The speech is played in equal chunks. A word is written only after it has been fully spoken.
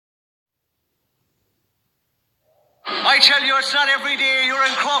I tell you, it's not every day you're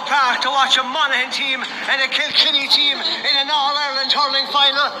in Croke Park to watch a Monaghan team and a Kilkenny team in an All-Ireland hurling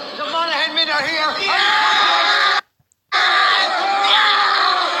final. The Monaghan men are here.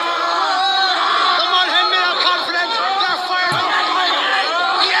 The Monaghan men are confident. They're fired up.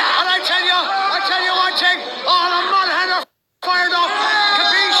 And I tell you one thing. All the Monaghan are fired up.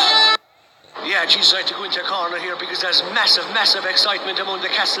 Capiche? Yeah, geez, I had to go into a corner here because there's massive excitement among the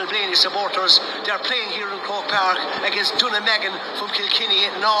Castleblaney supporters. They're playing here in Croke Park against Dunamaggin from Kilkenny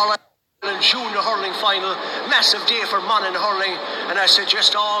in an All-Ireland Junior hurling final. Massive day for Monaghan hurling, and I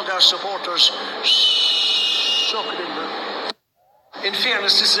suggest all their supporters suck it in there. In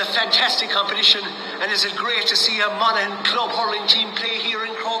fairness, this is a fantastic competition, and is it great to see a Monaghan club hurling team play here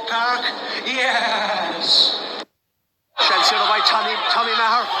in Croke Park? Yes! Chelsea by Tommy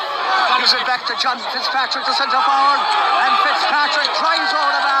Maher. Gives it back to John Fitzpatrick, the centre forward, and Fitzpatrick drives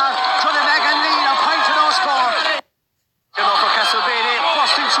over the bar. Dunamaggin lead, a point to no score. For Castleblaney,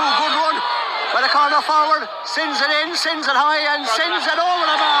 busting through, good run by the corner forward, sends it in, sends it high, and sends it over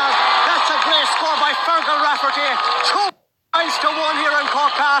the bar. That's a great score by Fergal Rafferty. 2 points to 1 here in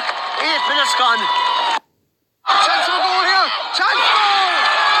Croke Park. 8 minutes gone. Chance of a goal here. Chance goal!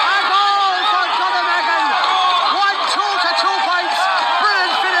 A goal for Dunamaggin. 1-2 to 2 points.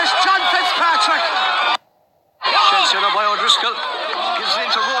 Brilliant finish, John Fitzpatrick. Chance here by O'Driscoll. Gives it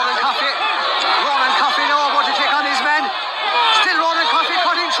into Ronan Coffey. Ronan Coffey now about to take on his men. Still Ronan Coffey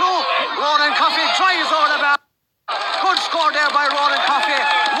cutting through. Ronan Coffey drives over the bar. Good score there by Ronan Coffey.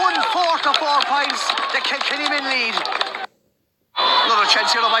 1-4 to 4 points. The Kilkenny men lead. Another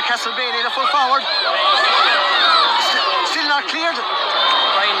chance here by Castleblaney, the full forward. Still not cleared.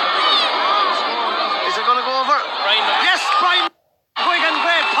 Brian. Is it going to go over? Brian. Yes, Brian. Wigan,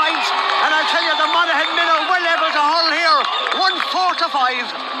 great point. And I'll tell you, the Monaghan men are well able to hull here. 1-4 to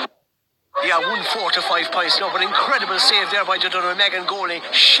 5. Yeah, 1-4 to 5 points now, but incredible save there by the Dunamaggin goalie,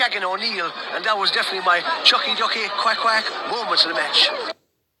 Shaggin O'Neill. And that was definitely my chucky ducky, quack quack moments of the match.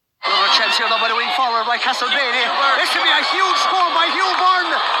 Another chance here by the wing forward by Castleblaney. This should be a huge score by Hugh Byrne,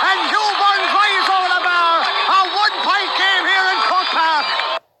 and Hugh Byrne drives over the bar. A 1-point game here in Croke Park.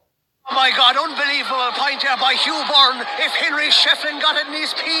 Oh my God, unbelievable point there by Hugh Byrne. If Henry Shefflin got it in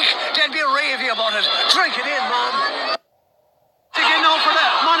his peak, they'd be raving about it. Drink it in, man. Again now for the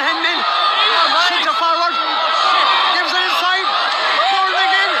Monaghan men. Centre forward. Gives it inside. Byrne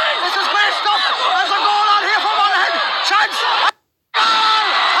again. This is great stuff. There's a goal on here for Monaghan. Chance.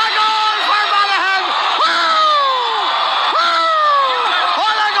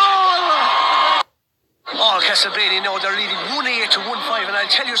 Castleblaney now they're leading 1-8 to 1-5, and I'll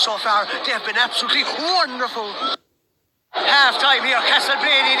tell you so far they have been absolutely wonderful. Half time here,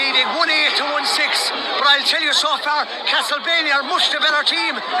 Castleblaney leading 1-8 to 1-6, but I'll tell you so far Castleblaney are much the better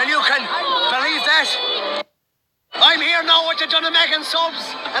team, and you can believe that. I'm here now with the Dunamaggin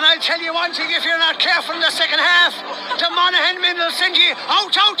subs, and I'll tell you one thing, if you're not careful in the second half, the Monaghan men will send you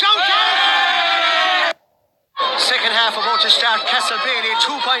out. Second half about to start. Castleblaney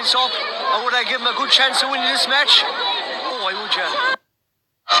 2 points up. Or would I give him a good chance of winning this match? Oh, I would, yeah.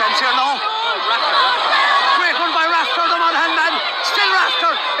 Chance here now. Great one by Rafter, the Monaghan man. Still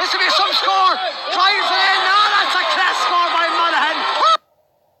Rafter. This will be some score. Drives it in. Oh, that's a class score by Monaghan.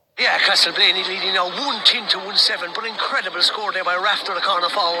 Yeah, Castleblaney leading now 1-10 to 1-7. But incredible score there by Rafter, the corner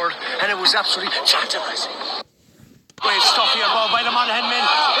forward. And it was absolutely tantalising. Great stuff here by the Monaghan men.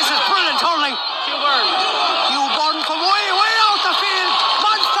 This is brilliant hurling. Hugh Byrne from way out the field.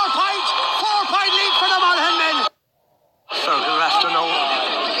 Monster point. 4-point lead for the Monaghan men. Fergal Rafter now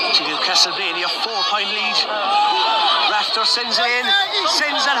to give Castleblaney a 4-point lead. Rafter sends it in,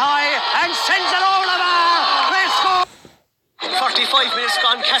 sends it high, and sends it over the bar. Great score. 45 minutes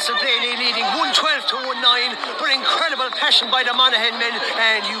gone. Castleblaney leading 1-12 to 1-9. But incredible passion by the Monaghan men,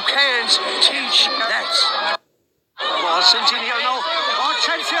 and you can't teach that. Ball sent in here now. Oh,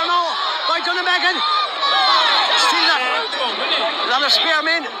 chance here now by Dunamaggin. Still not. Another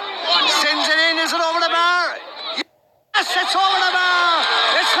spearman. Sends it in. Is it over the bar? Yes, it's over the bar.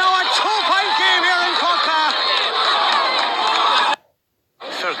 It's now a 2-point game here in Croke Park.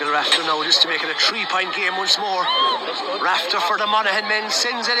 Fergal Rafter now just to make it a 3-point game once more. Rafter for the Monaghan men.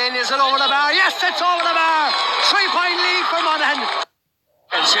 Sends it in. Is it over the bar? Yes, it's over the bar. 3-point lead for Monaghan.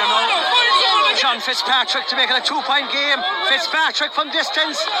 And here now. John Fitzpatrick to make it a 2-point game. Fitzpatrick from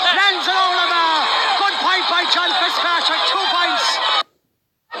distance lands it over the bar. Good point by John Fitzpatrick. 2 points.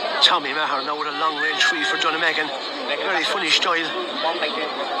 Tommy Maher now with a long range free for Dunamaggin. Very funny style.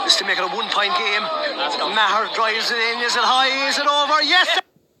 Just to make it a 1-point game. Maher drives it in. Is it high? Is it over? Yes,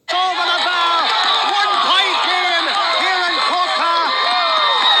 it's over the bar. 1-point game here in Croke Park.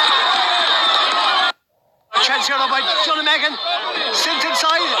 Chance here now by Dunamaggin. Sent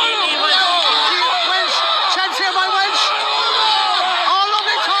inside. Welsh. Chance here by Welsh. Oh,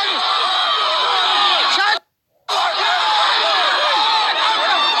 lovely tongue. Chance. Oh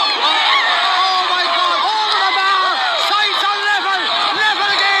my God. Over the bar. Sides on level.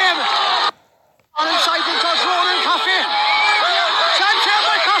 Level game. On inside it goes Ronan Coffey. Chance here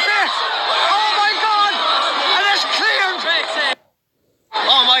by Coffey. Oh my God. And it's cleared.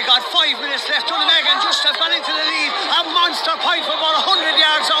 Oh my God, 5 minutes left. Dunamaggin just have gone into the lead. A monster point from about 100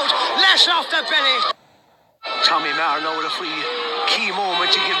 yards out. Lash off the belly. Tommy Maher now with a free key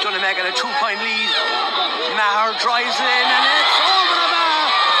moment to give Dunamaggin a 2-point lead. Maher drives it in and it's over the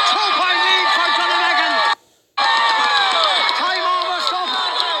bar. 2-point lead for Dunamaggin. Time almost up.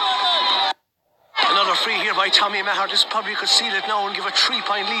 Another free here by Tommy Maher. This probably could seal it now and give a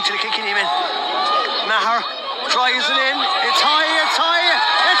 3-point lead to the kicking him in. Maher drives it in. It's high, it's high.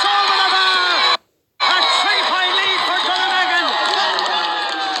 It's over the bar. A 3-point lead for Dunamaggin.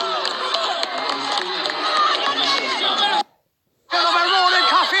 Ronan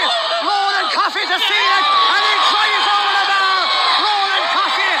Coffey. Ronan Coffey to seal it. And he drives over the bar. Ronan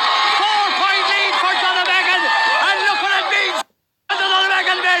Coffey. 4-point lead for Dunamaggin. And look what it means to the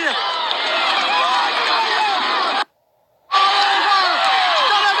Dunamaggin men.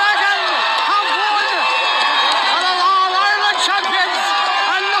 Dunamaggin have won. And are All-Ireland champions.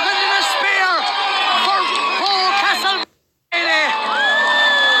 And look at the spear for Castleblaney.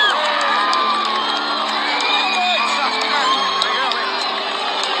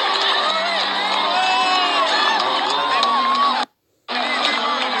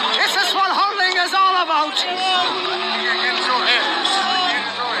 This is what hurling is all about.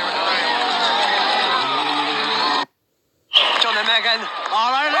 Dunamaggin,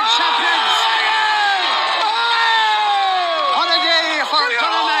 All-Ireland champions. What a day for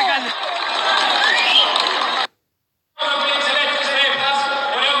Dunamaggin.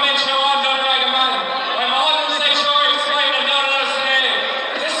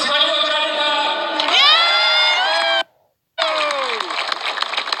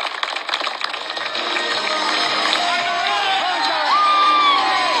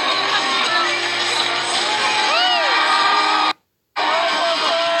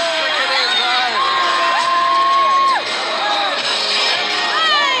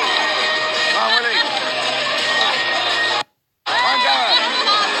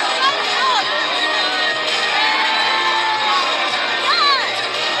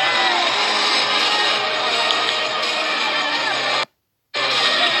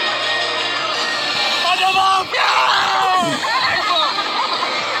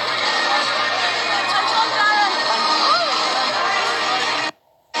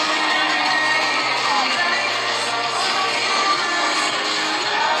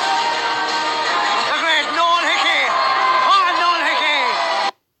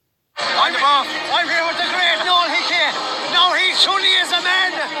 I'm here with the great Noel Hickey. Now he truly is a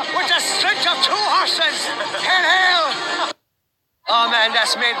man with the strength of 2 horses. Hail! Oh man,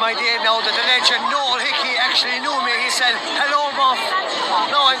 that's made my day now that the legend Noel Hickey actually knew me. He said, hello, Buff.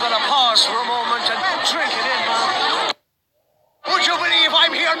 Now I'm going to pause for a moment and drink it in, man. Would you believe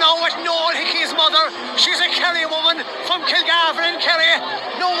I'm here now with Noel Hickey's mother? She's a Kerry woman from Kilgarvan in Kerry.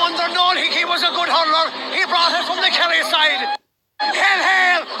 No wonder Noel Hickey was a good hurler. He brought it from the Kerry side. Hail,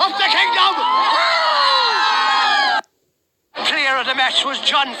 hail, up the kingdom! Player of the match was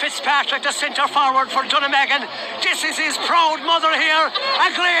John Fitzpatrick, the centre forward for Dunamaggin. This is his proud mother here.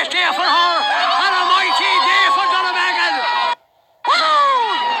 A great day for her and a mighty day for Dunamaggin.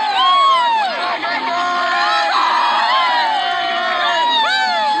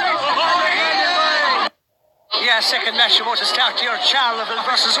 Yeah, second match about to start here. Charleville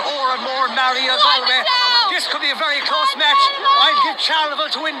versus Oranmore-Maree of Galway. This could be a very close match. I'd give Charleville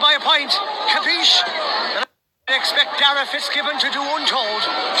to win by a point. Capiche? And I expect Dara Fitzgibbon to do untold.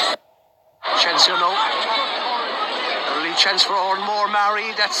 Chance here now. Early chance for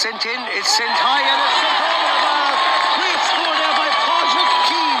Oranmore-Maree. That's sent in. It's sent high and it's sent over the bar. Great score there by Padraig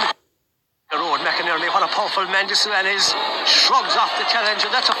Keane. The road McInerney, what a powerful man this man is. Shrugs off the challenge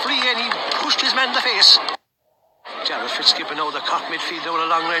and that's a free and he pushed his man in the face. Dara Fitzgibbon now, the cock midfield now with a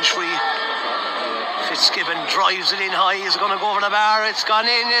long range free. Fitzgibbon drives it in high. Is it going to go over the bar? It's gone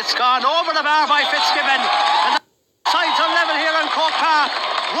in. It's gone over the bar by Fitzgibbon. And the sides are level here on Croke Park.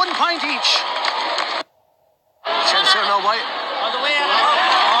 1 point each. Chance here now by... On the way, Alan.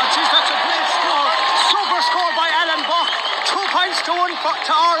 Oh, geez, that's a great score. Super score by Alan Buck. 2 points to 1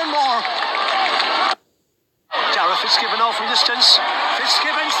 to Oranmore. Dara Fitzgibbon now from distance.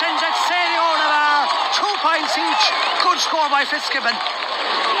 Fitzgibbon sends it sailing over the bar. 2 points each. Good score by Fitzgibbon.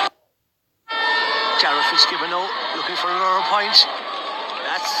 Dara Fitzgibbon. Fitzgibbon now looking for another point.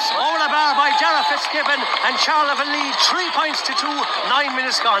 That's over the bar by Dara Fitzgibbon, and Charleville lead 3 points to 2, 9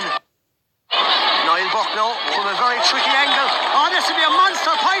 minutes gone. Niall Buck now from a very tricky angle. Oh, this will be a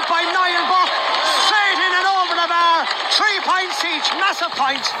monster point by Niall Buck. Straight in and over the bar. 3 points each, massive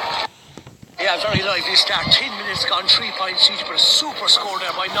point. Yeah, very lively start. 10 minutes gone, 3 points each, but a super score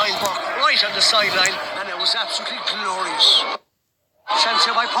there by Niall Buck right on the sideline, and it was absolutely glorious. Chance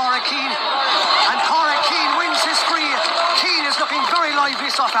here by Pádraig Keane, and Pádraig Keane wins his free. Keane is looking very lively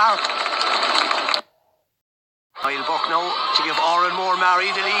so far. Niall Buck now to give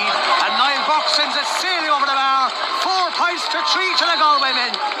Oranmore-Maree the lead, and Niall Buck sends it sailing over the bar. 4 points to 3 to the Galway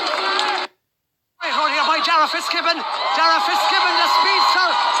men. Right round here by Dara Fitzgibbon. Dara Fitzgibbon, the speedster,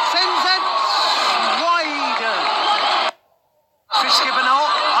 sends it wide. Fitzgibbon now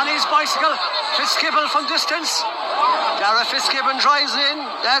on his bicycle. Fitzgibbon from distance. Dara Fitzgibbon drives in.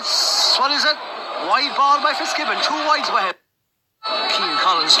 That's, what is it? Wide ball by Fitzgibbon. 2 wides by him. Keane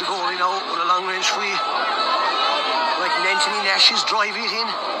Collins, the goalie now, with a long range free. Like Anthony Nash's drive it in.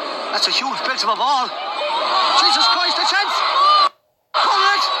 That's a huge belt of a ball. Jesus Christ, a chance. Pull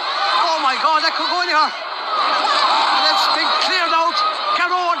it. Oh my God, that could go anywhere. And it's been cleared out.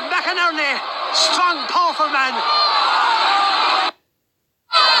 Garrod McInerney. Strong, powerful man.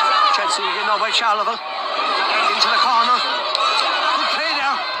 Chance again now by Charleville. Into the corner. Good play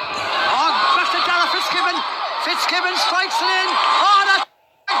there. Oh, back to Dara Fitzgibbon. Fitzgibbon strikes it in. Oh, that's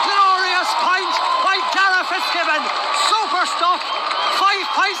a glorious point by Dara Fitzgibbon. Super stuff.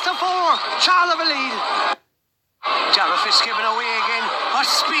 5 points to 4. Charleville lead. Dara Fitzgibbon away again. What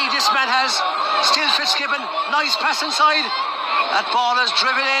speed this man has. Still Fitzgibbon. Nice pass inside. That ball is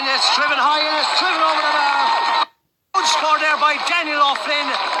driven in. It's driven high and it's driven over the bar. Good score there by Daniel O'Flynn.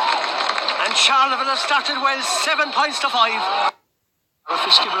 And Charleville has started well. 7 points to 5.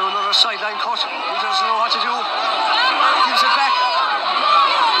 Fitzgibbon another sideline cut. He doesn't know what to do. Gives it back.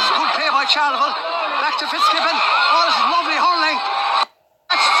 It's a good play by Charleville. Back to Fitzgibbon. Oh, this is lovely hurling.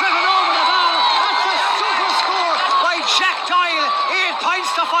 That's driven over the bar. That's a super score by Jack Doyle. 8 points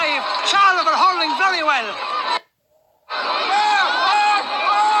to 5. Charleville hurling very well.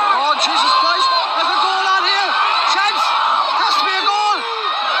 Oh, Jesus Christ. There's a goal on here. Chance. Has to be a goal.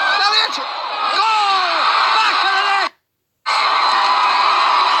 There it is. Goal. Back to the net.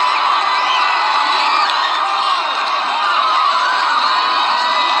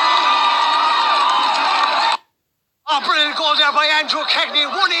 Oh, brilliant goal there by Andrew Kegney.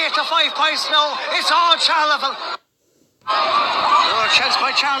 1-8 to 5 points now. It's all Charleville. Another chance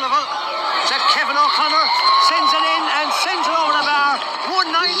by Charleville. Is that Kevin O'Connor? Sends it in and sends it over the bar.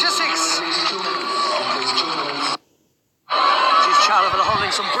 1-9 to 6. Geez, Charleville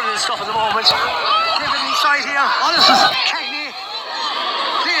hurling some brilliant stuff at the moment. Kevin inside here. Oh, this is Kegney.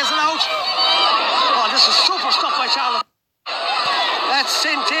 Plays it out. Oh, this is super stuff by Charleville. That's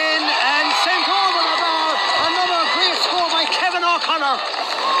sent in and sent over the bar. Another great score by Kevin O'Connor.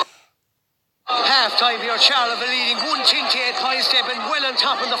 Half time here, Charleville leading 1-10 to 8 points. They've been well on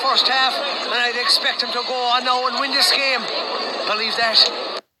top in the first half, and I'd expect them to go on now and win this game. Believe that.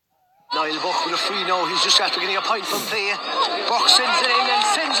 Niall Buck with a free now. He's just after getting a point from play. Buck sends it in and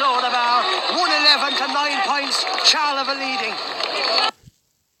sends over the bar. 1-11 to 9 points. Charleville leading.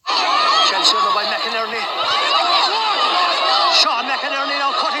 Chance here by McInerney. Sean McInerney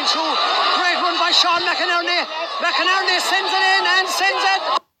now cutting through. Great run by Sean McInerney. McInerney sends it in and sends it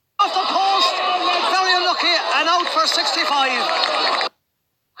off the post. Very unlucky and out for 65.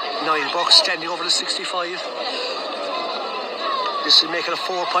 Niall Buck standing over the 65. This is making a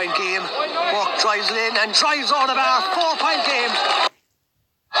 4-point game. Buck drives it in and drives over the bar. 4-point game.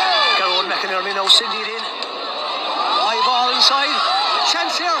 Garrod McInerney now sending it in. High ball inside.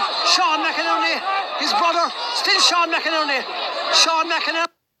 Chance here. Sean McInerney. His brother. Still Sean McInerney. Sean McInerney.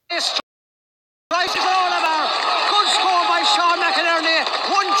 Drives it over the bar. Good score by Sean McInerney.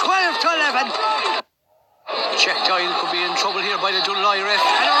 1-12 to 11. Jack Doyle could be in trouble here by the Dunamaggin ref.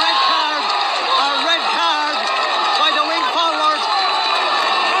 And a red card. A red card by the wing forward.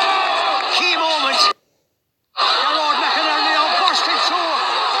 Key moment. Garrod McInerney now bursting through.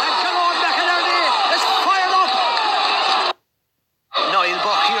 And Garrod McInerney is fired up. Niall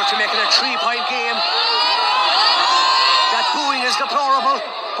Buck here to make it a 3-point game. That booing is deplorable.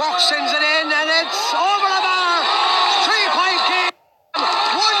 Buck sends it in and it's over the bar. 3-point game.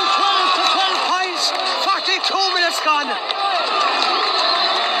 1-12 to 12 points. 42 minutes gone.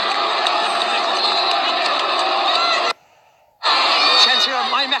 Chance here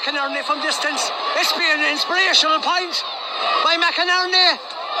by McInerney from distance. It's been an inspirational point by McInerney.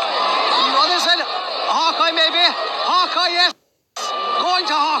 What is it? Hawkeye maybe? Hawkeye, yes. Going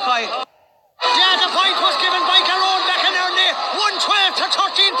to Hawkeye. Yeah, the point was given.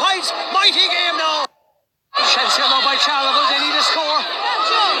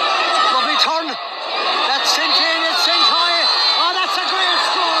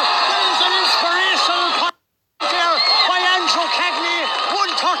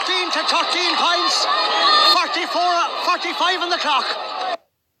 13 points. 45 on the clock.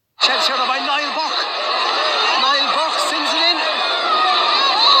 Chance here by Niall Buck. Niall Buck sends it in.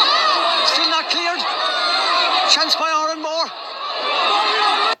 Still not cleared. Chance by Oranmore.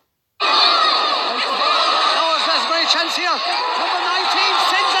 Now there's a great chance here. Number 19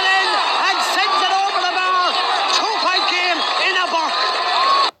 sends it in and sends it over the bar. 2-point game in a Buck.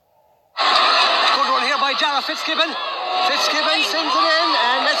 Good run here by Dara Fitzgibbon. Fitzgibbon sends it in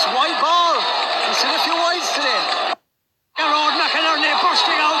and it's wide ball. We've seen a few wides today. Gerard McInerney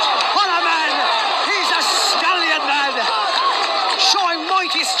bursting out. What a man! He's a stallion, man. Showing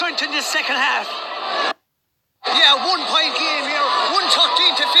mighty strength in the second half. Yeah, 1-point game here.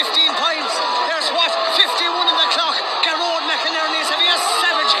 113 to 15 points. There's what? 51 on the clock. Gerard McInerney is having a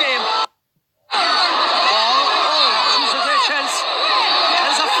savage game. She's a great chance.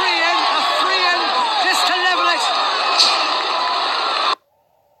 There's a free in. This to level it.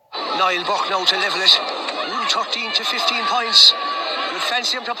 Niall Buck now to level it. 13 to 15 points. You'd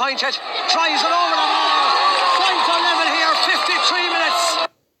fancy him to point it. Tries it over the bar. Point on level here. 53 minutes.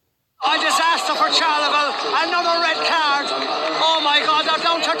 A disaster for Charleville. Another red card. Oh my God, they're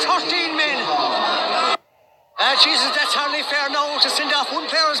down to 13 men. Jesus, that's hardly fair now. To send off one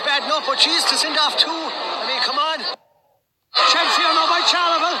player is bad enough, but Jesus, to send off two. I mean, come on. Chance here now by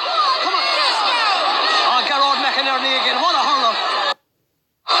Charleville. Come on. Oh, Gerard McInerney again. What a hurler.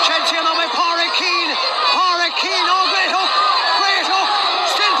 Chance here now by Pádraig Keane. Pádraig Keane, oh, great hook. Great hook.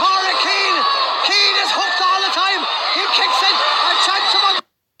 Still Pádraig Keane. Keane is hooked all the time. He kicks it. A chance of a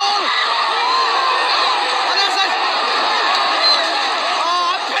goal. What is it?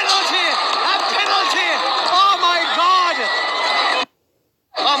 Oh, a penalty. A penalty. Oh, my God.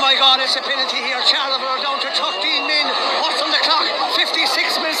 Oh, my God, it's a penalty here. Charleville are down to 13 men. What's on the clock?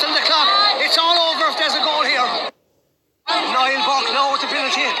 56 minutes on the clock. It's all over if there's a goal here. Niall Buck now with the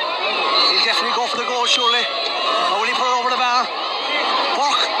penalty. He'll definitely go for the goal, surely. Or will he put it over the bar?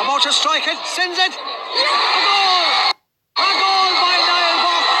 Buck about to strike it. Sends it. A goal! A goal by Niall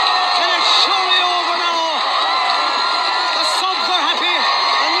Buck. And it's surely over now. The subs are happy.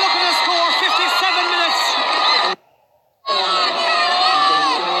 And look at the score. 57 minutes.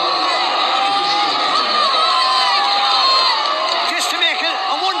 Just to make it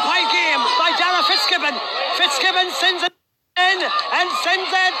a 1-point game by Dara Fitzgibbon. Fitzgibbon sends it in and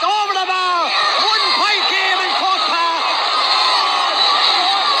sends it over the bar. 1-point game in Croke Park.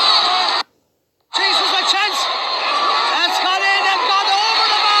 Jesus, a chance. That's got in and got over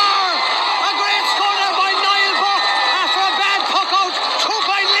the bar. A great score there by Niall Buck after a bad puck out.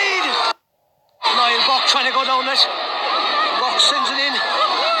 2-point lead. Niall Buck trying to go down it. Buck sends it in.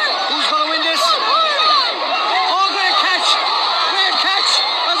 Who's going to win this? Oh, great catch. Great catch.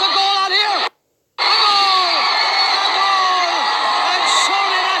 There's a goal out here.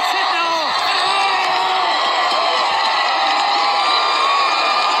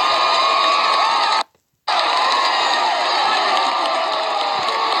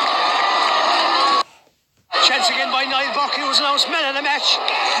 Chance again by Niall Buck. He was announced man of the match.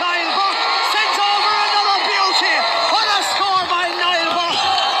 Niall Buck